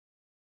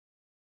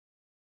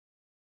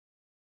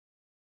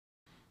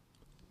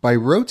By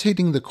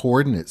rotating the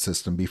coordinate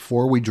system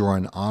before we draw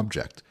an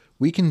object,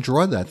 we can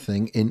draw that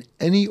thing in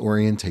any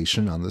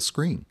orientation on the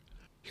screen.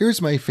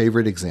 Here's my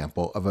favorite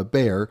example of a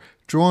bear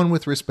drawn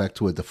with respect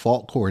to a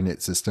default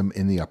coordinate system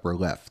in the upper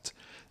left.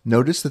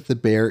 Notice that the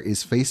bear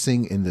is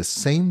facing in the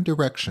same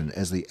direction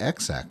as the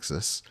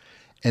x-axis,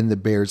 and the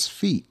bear's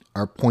feet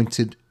are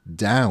pointed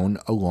down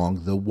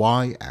along the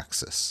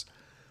y-axis.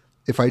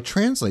 If I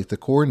translate the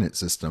coordinate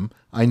system,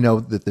 I know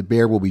that the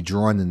bear will be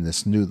drawn in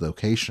this new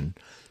location,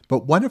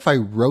 but what if I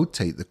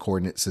rotate the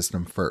coordinate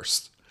system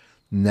first?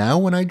 Now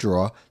when I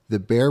draw, the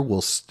bear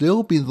will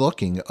still be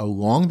looking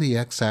along the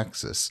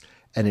x-axis,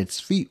 and its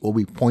feet will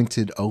be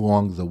pointed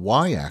along the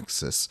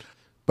y-axis,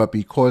 but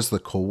because the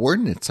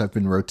coordinates have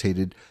been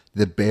rotated,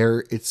 the bear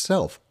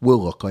itself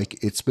will look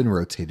like it's been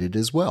rotated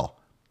as well.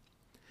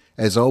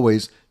 As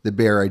always, the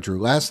bear I drew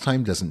last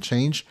time doesn't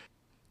change.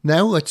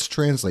 Now let's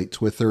translate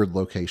to a third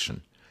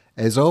location.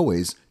 As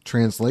always,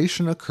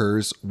 translation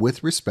occurs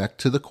with respect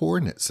to the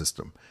coordinate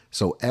system.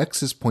 So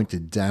x is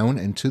pointed down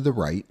and to the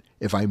right.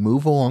 If I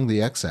move along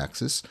the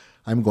x-axis,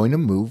 I'm going to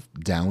move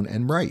down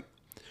and right.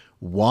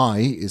 Y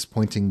is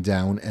pointing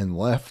down and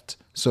left.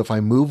 So if I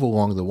move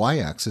along the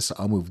y-axis,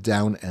 I'll move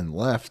down and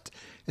left.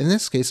 In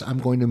this case, I'm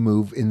going to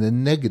move in the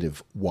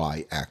negative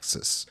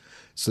y-axis.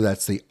 So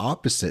that's the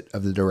opposite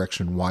of the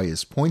direction y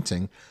is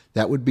pointing.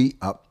 That would be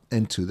up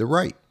and to the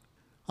right.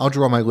 I'll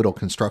draw my little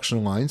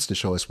construction lines to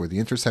show us where the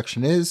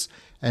intersection is,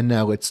 and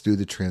now let's do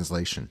the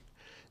translation.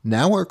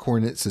 Now our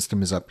coordinate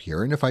system is up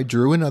here, and if I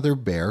drew another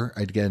bear,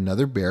 I'd get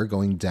another bear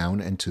going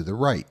down and to the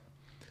right.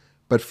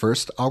 But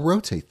first, I'll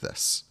rotate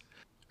this.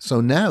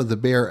 So now the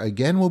bear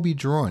again will be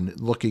drawn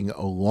looking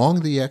along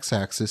the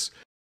x-axis.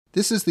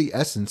 This is the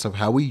essence of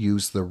how we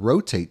use the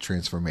rotate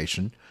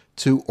transformation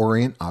to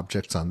orient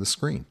objects on the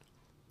screen.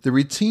 The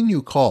routine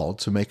you call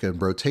to make a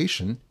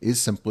rotation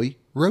is simply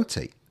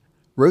rotate.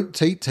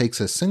 Rotate takes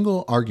a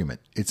single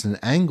argument. It's an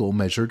angle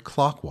measured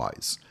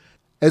clockwise.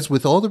 As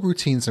with all the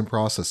routines in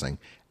processing,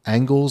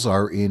 angles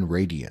are in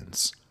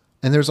radians.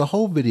 And there's a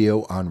whole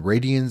video on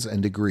radians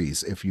and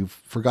degrees if you've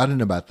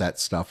forgotten about that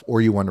stuff or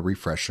you want to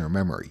refresh your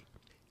memory.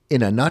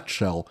 In a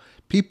nutshell,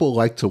 people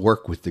like to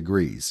work with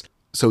degrees.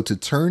 So to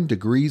turn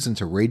degrees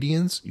into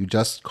radians, you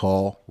just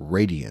call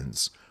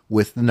radians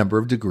with the number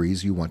of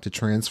degrees you want to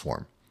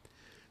transform.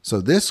 So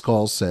this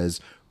call says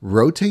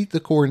rotate the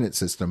coordinate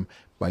system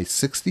by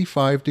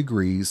 65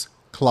 degrees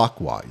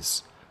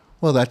clockwise.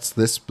 Well, that's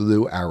this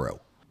blue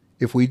arrow.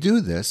 If we do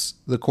this,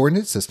 the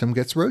coordinate system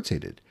gets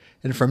rotated.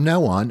 And from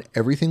now on,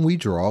 everything we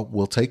draw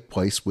will take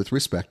place with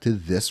respect to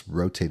this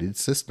rotated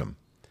system.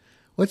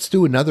 Let's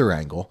do another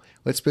angle.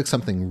 Let's pick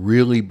something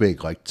really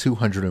big, like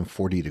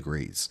 240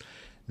 degrees.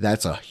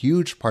 That's a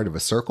huge part of a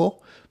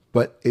circle,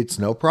 but it's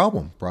no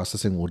problem.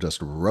 Processing will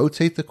just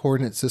rotate the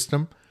coordinate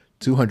system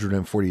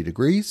 240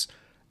 degrees,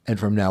 and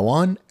from now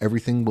on,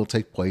 everything will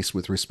take place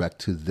with respect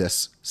to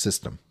this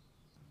system.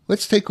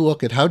 Let's take a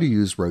look at how to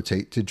use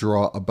rotate to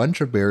draw a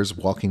bunch of bears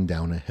walking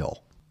down a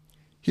hill.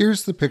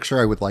 Here's the picture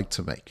I would like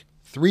to make.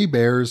 3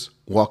 bears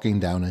walking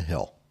down a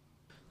hill.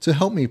 To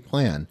help me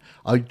plan,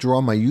 I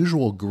draw my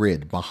usual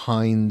grid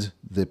behind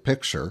the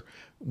picture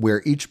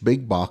where each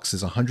big box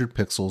is 100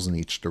 pixels in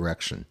each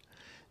direction.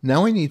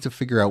 Now I need to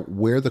figure out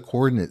where the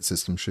coordinate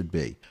system should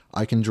be.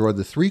 I can draw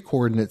the 3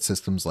 coordinate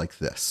systems like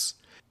this.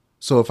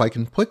 So if I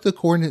can put the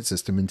coordinate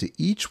system into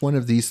each one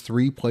of these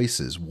 3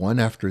 places, one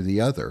after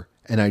the other,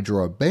 and I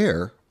draw a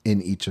bear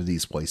in each of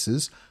these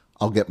places,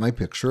 I'll get my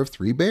picture of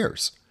 3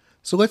 bears.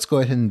 So let's go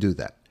ahead and do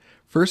that.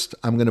 First,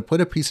 I'm going to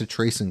put a piece of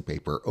tracing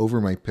paper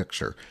over my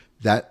picture.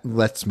 That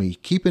lets me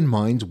keep in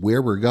mind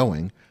where we're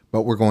going,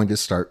 but we're going to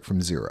start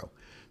from 0.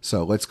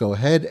 So let's go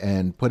ahead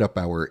and put up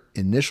our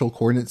initial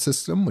coordinate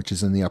system, which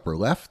is in the upper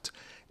left.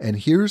 And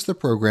here's the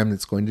program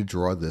that's going to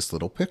draw this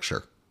little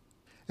picture.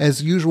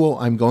 As usual,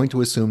 I'm going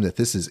to assume that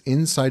this is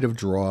inside of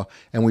Draw,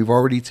 and we've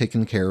already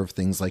taken care of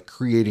things like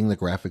creating the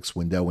graphics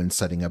window and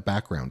setting a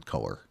background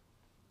color.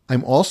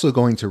 I'm also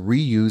going to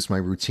reuse my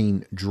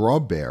routine Draw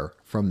Bear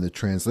from the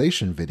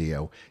translation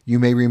video. You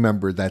may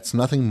remember that's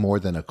nothing more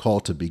than a call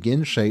to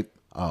begin shape,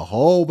 a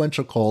whole bunch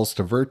of calls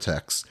to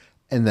vertex,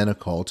 and then a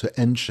call to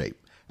end shape.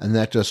 And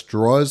that just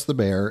draws the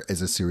bear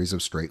as a series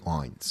of straight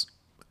lines.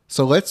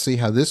 So let's see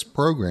how this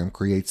program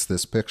creates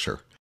this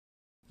picture.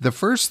 The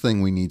first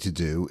thing we need to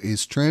do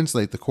is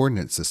translate the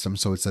coordinate system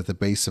so it's at the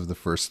base of the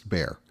first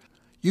bear.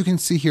 You can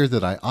see here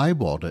that I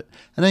eyeballed it,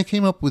 and I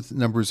came up with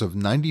numbers of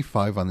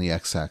 95 on the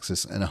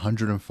x-axis and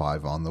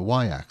 105 on the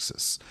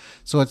y-axis.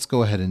 So let's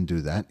go ahead and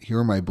do that. Here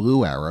are my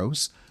blue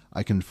arrows.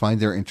 I can find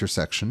their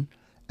intersection,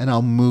 and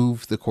I'll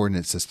move the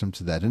coordinate system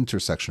to that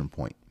intersection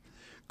point.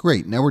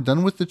 Great, now we're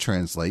done with the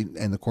translate,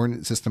 and the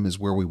coordinate system is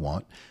where we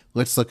want.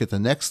 Let's look at the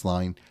next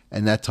line,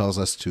 and that tells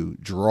us to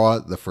draw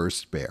the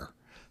first bear.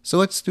 So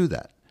let's do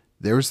that.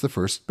 There's the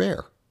first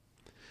bear.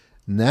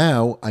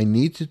 Now I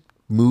need to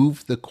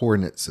move the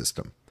coordinate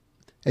system.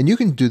 And you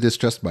can do this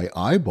just by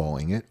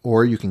eyeballing it,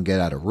 or you can get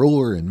out a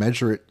ruler and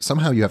measure it.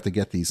 Somehow you have to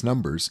get these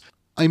numbers.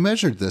 I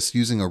measured this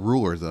using a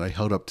ruler that I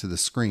held up to the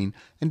screen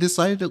and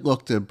decided it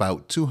looked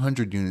about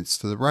 200 units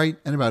to the right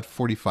and about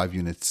 45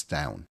 units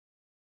down.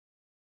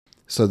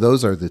 So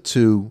those are the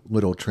two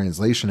little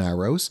translation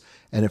arrows,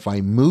 and if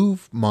I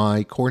move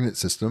my coordinate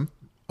system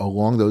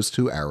along those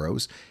two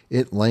arrows,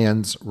 it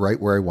lands right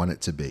where I want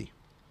it to be.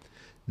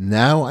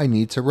 Now I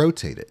need to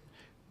rotate it.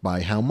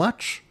 By how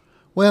much?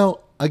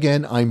 Well,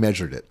 again, I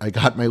measured it. I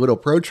got my little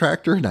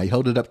protractor and I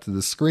held it up to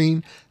the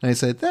screen and I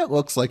said, that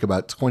looks like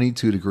about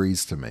 22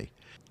 degrees to me.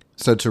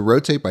 So to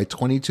rotate by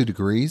 22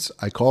 degrees,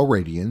 I call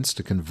radians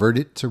to convert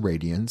it to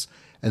radians,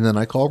 and then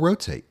I call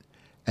rotate.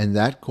 And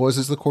that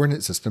causes the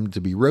coordinate system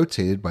to be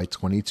rotated by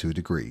 22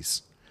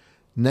 degrees.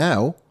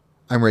 Now,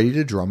 I'm ready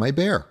to draw my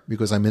bear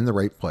because I'm in the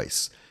right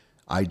place.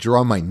 I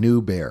draw my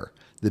new bear.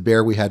 The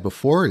bear we had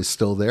before is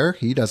still there.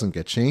 He doesn't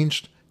get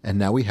changed. And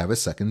now we have a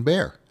second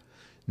bear.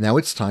 Now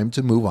it's time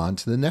to move on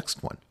to the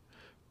next one.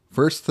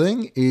 First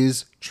thing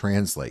is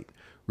translate.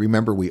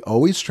 Remember, we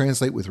always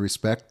translate with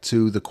respect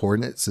to the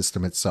coordinate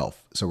system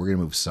itself. So we're going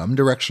to move some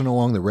direction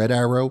along the red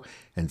arrow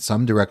and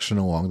some direction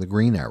along the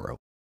green arrow.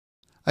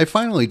 I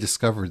finally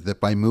discovered that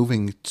by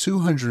moving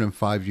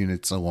 205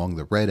 units along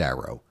the red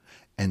arrow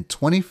and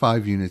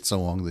 25 units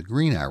along the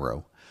green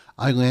arrow,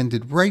 I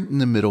landed right in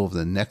the middle of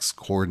the next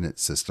coordinate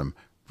system,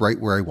 right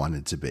where I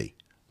wanted to be.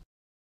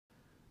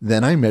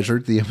 Then I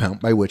measured the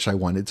amount by which I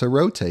wanted to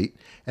rotate,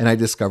 and I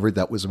discovered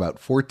that was about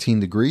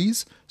 14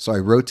 degrees, so I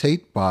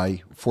rotate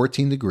by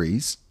 14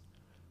 degrees,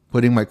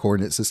 putting my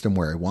coordinate system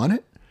where I want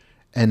it,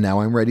 and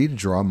now I'm ready to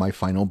draw my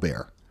final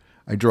bear.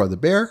 I draw the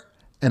bear,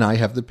 and I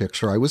have the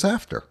picture I was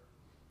after.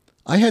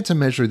 I had to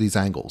measure these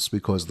angles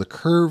because the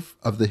curve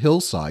of the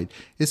hillside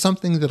is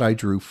something that I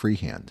drew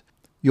freehand.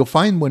 You'll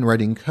find when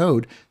writing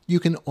code, you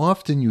can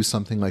often use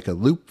something like a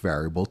loop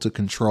variable to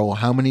control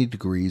how many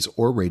degrees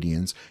or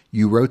radians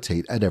you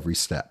rotate at every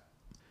step.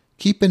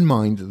 Keep in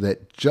mind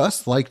that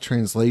just like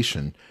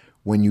translation,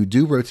 when you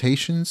do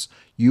rotations,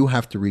 you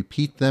have to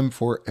repeat them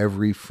for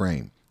every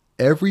frame.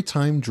 Every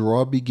time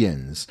draw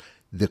begins,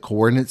 the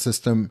coordinate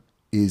system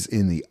is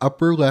in the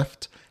upper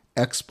left,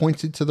 X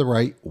pointed to the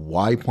right,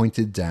 Y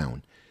pointed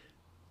down.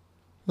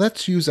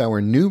 Let's use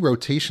our new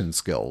rotation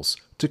skills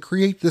to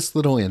create this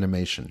little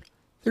animation.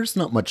 There's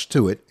not much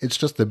to it, it's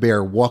just a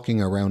bear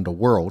walking around a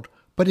world,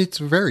 but it's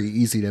very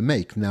easy to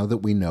make now that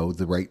we know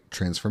the right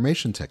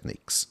transformation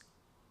techniques.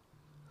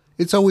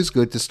 It's always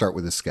good to start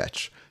with a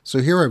sketch. So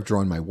here I've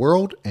drawn my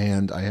world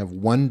and I have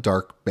one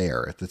dark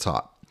bear at the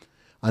top.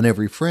 On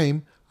every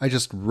frame, I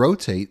just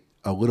rotate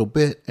a little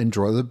bit and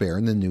draw the bear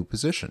in the new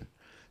position.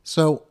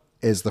 So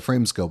as the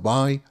frames go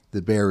by,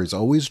 the bear is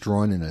always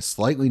drawn in a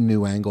slightly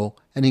new angle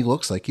and he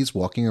looks like he's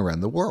walking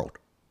around the world.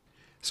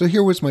 So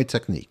here was my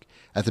technique.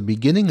 At the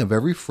beginning of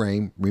every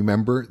frame,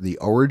 remember the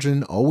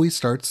origin always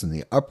starts in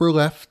the upper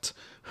left,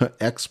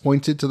 X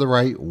pointed to the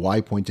right, Y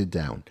pointed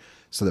down.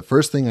 So the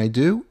first thing I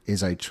do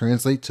is I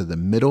translate to the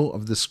middle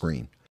of the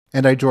screen,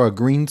 and I draw a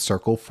green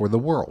circle for the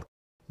world.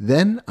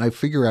 Then I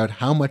figure out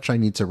how much I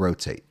need to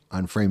rotate.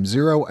 On frame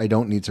 0, I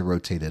don't need to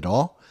rotate at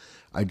all.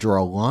 I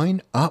draw a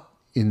line up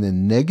in the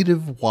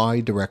negative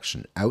Y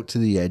direction out to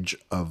the edge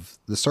of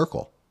the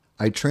circle.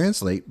 I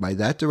translate by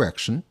that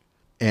direction,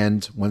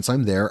 and once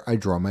I'm there, I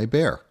draw my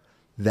bear.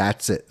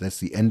 That's it. That's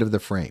the end of the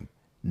frame.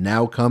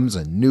 Now comes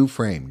a new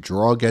frame.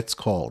 Draw gets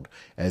called.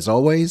 As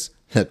always,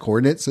 the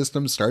coordinate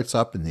system starts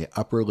up in the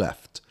upper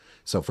left.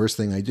 So first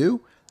thing I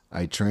do,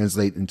 I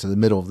translate into the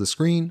middle of the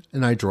screen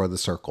and I draw the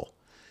circle.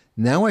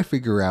 Now I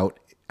figure out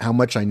how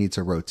much I need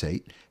to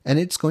rotate, and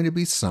it's going to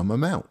be some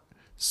amount.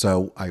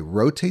 So I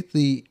rotate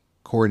the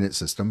coordinate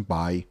system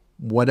by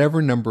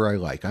whatever number I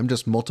like. I'm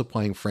just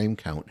multiplying frame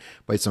count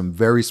by some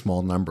very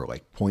small number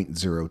like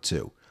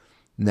 0.02.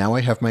 Now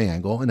I have my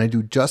angle and I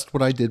do just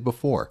what I did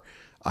before.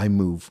 I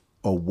move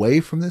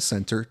away from the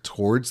center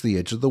towards the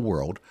edge of the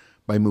world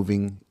by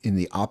moving in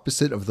the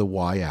opposite of the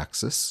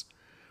y-axis.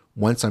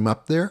 Once I'm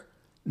up there,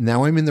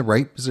 now I'm in the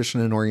right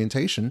position and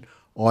orientation.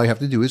 All I have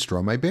to do is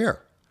draw my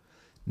bear.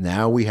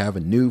 Now we have a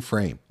new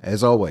frame.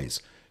 As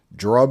always,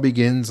 draw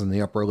begins in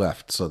the upper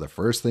left. So the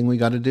first thing we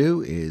got to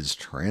do is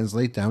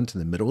translate down to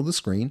the middle of the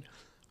screen.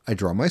 I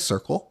draw my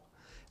circle.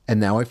 And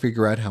now I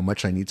figure out how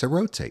much I need to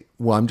rotate.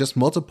 Well, I'm just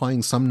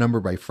multiplying some number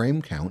by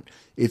frame count.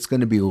 It's going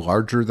to be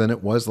larger than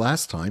it was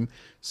last time.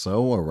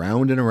 So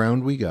around and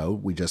around we go.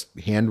 We just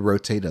hand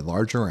rotate a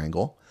larger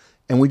angle.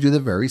 And we do the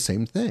very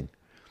same thing.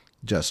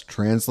 Just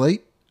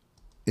translate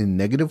in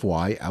negative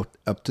Y out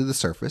up to the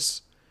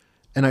surface.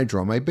 And I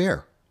draw my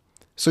bear.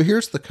 So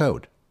here's the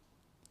code.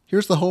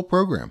 Here's the whole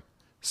program.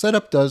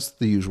 Setup does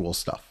the usual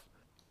stuff.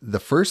 The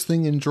first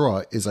thing in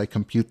draw is I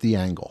compute the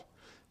angle.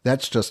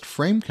 That's just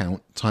frame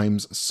count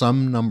times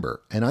some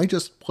number, and I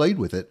just played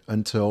with it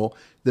until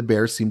the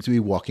bear seemed to be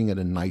walking at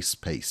a nice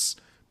pace.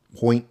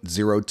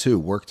 0.02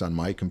 worked on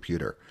my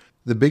computer.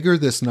 The bigger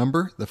this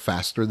number, the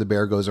faster the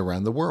bear goes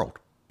around the world.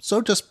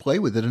 So just play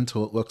with it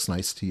until it looks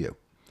nice to you.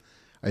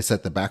 I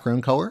set the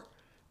background color,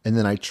 and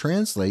then I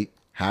translate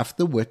half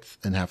the width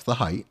and half the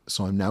height,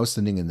 so I'm now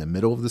sitting in the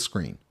middle of the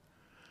screen.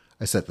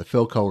 I set the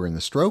fill color in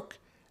the stroke,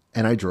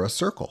 and I draw a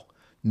circle.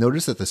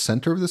 Notice that the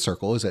center of the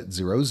circle is at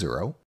 0,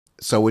 0,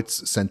 so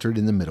it's centered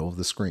in the middle of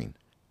the screen.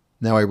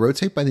 Now I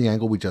rotate by the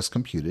angle we just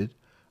computed.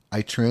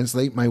 I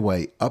translate my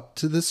way up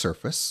to the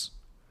surface,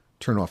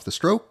 turn off the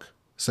stroke,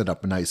 set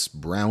up a nice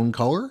brown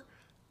color,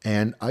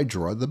 and I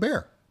draw the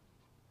bear.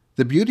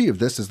 The beauty of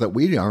this is that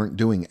we aren't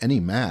doing any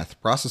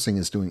math. Processing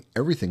is doing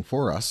everything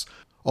for us.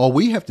 All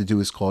we have to do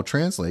is call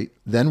translate,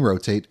 then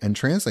rotate and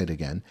translate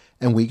again,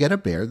 and we get a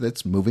bear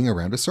that's moving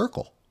around a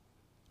circle.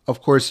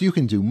 Of course, you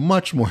can do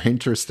much more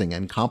interesting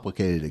and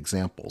complicated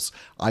examples.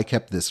 I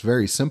kept this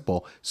very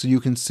simple so you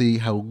can see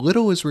how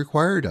little is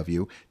required of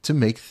you to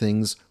make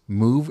things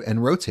move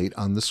and rotate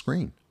on the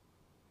screen.